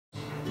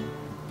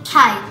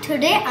Hi,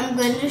 today I'm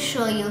going to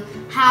show you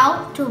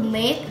how to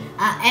make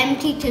an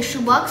empty tissue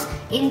box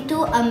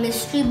into a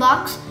mystery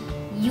box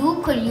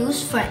you could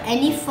use for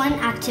any fun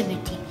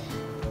activity.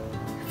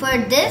 For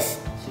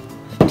this,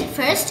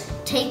 first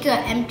take your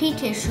empty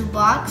tissue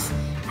box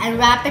and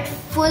wrap it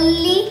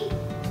fully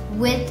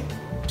with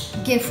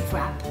gift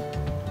wrap.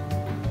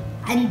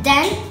 And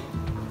then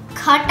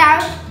cut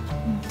out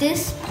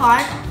this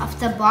part of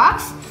the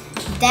box.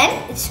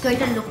 Then it's going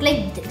to look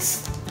like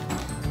this.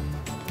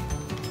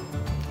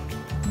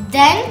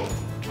 Then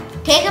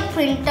take a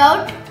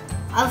printout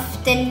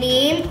of the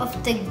name of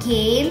the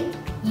game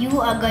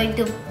you are going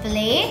to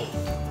play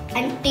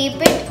and tape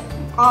it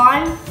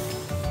on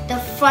the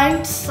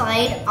front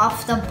side of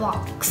the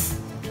box.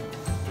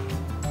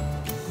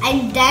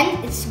 And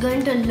then it's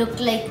going to look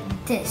like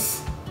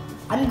this.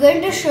 I'm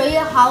going to show you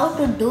how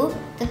to do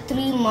the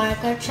 3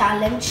 marker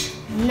challenge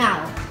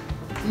now.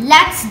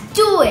 Let's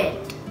do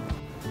it!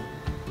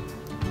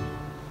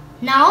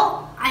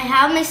 Now I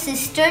have my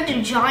sister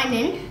to join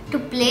in to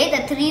play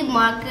the 3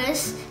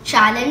 markers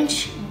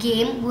challenge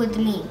game with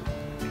me.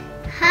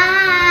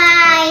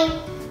 Hi!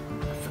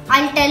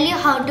 I'll tell you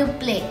how to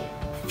play.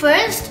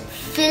 First,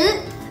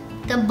 fill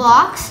the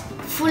box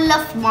full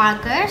of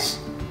markers.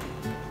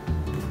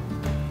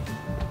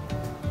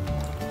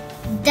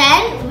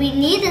 Then we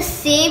need the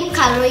same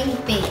coloring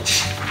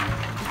page.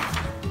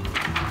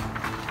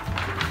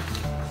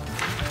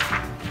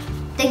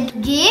 The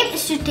game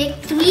is to take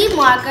 3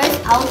 markers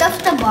out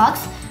of the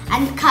box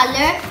and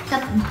color the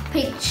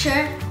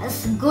picture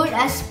as good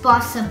as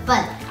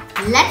possible.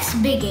 Let's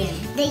begin.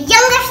 The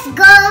youngest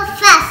girl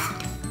first.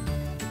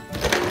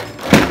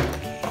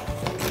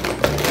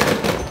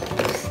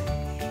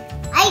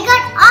 I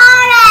got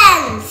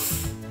orange.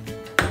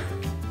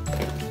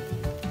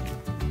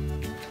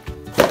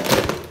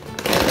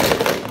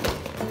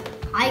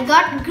 I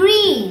got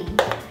green.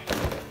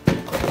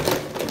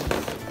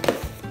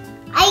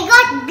 I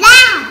got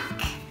black.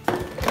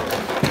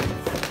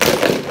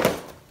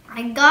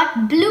 I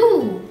got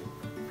blue.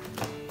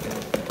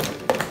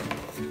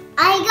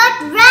 I got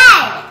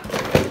red.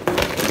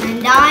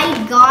 And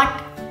I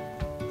got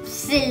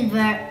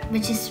silver,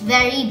 which is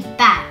very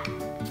bad.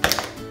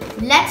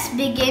 Let's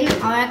begin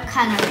our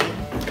coloring.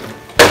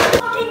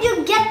 How did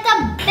you get the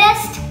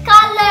best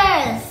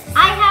colors?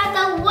 I have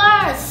the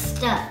worst.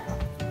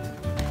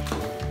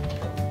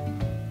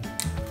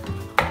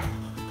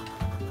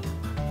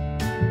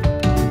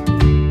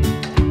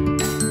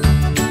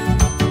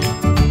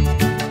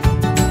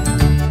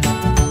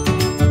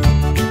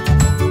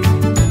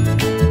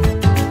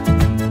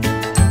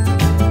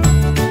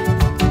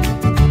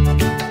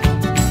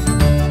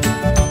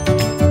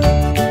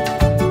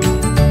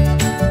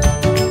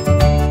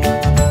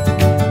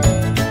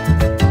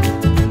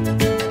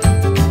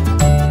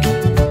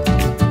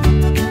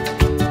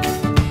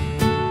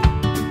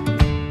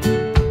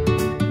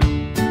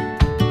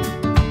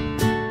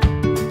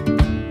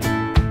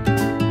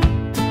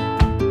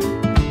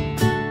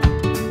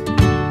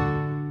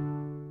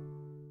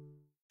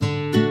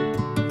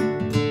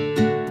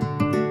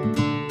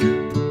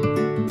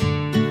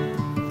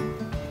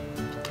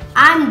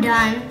 I'm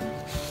done.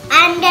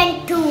 I'm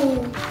done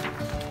too.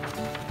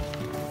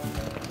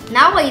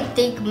 Now I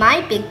think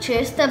my picture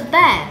is the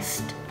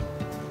best.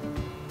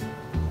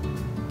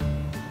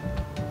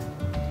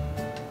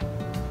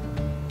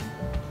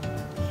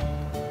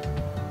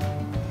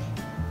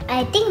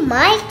 I think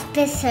my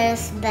picture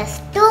is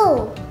best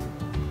too.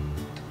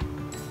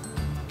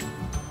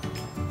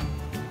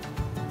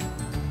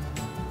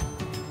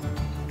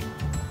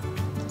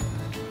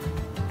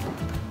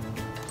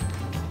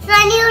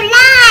 When you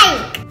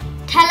like,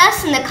 Tell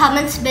us in the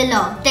comments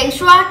below. Thanks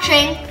for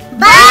watching.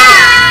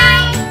 bye!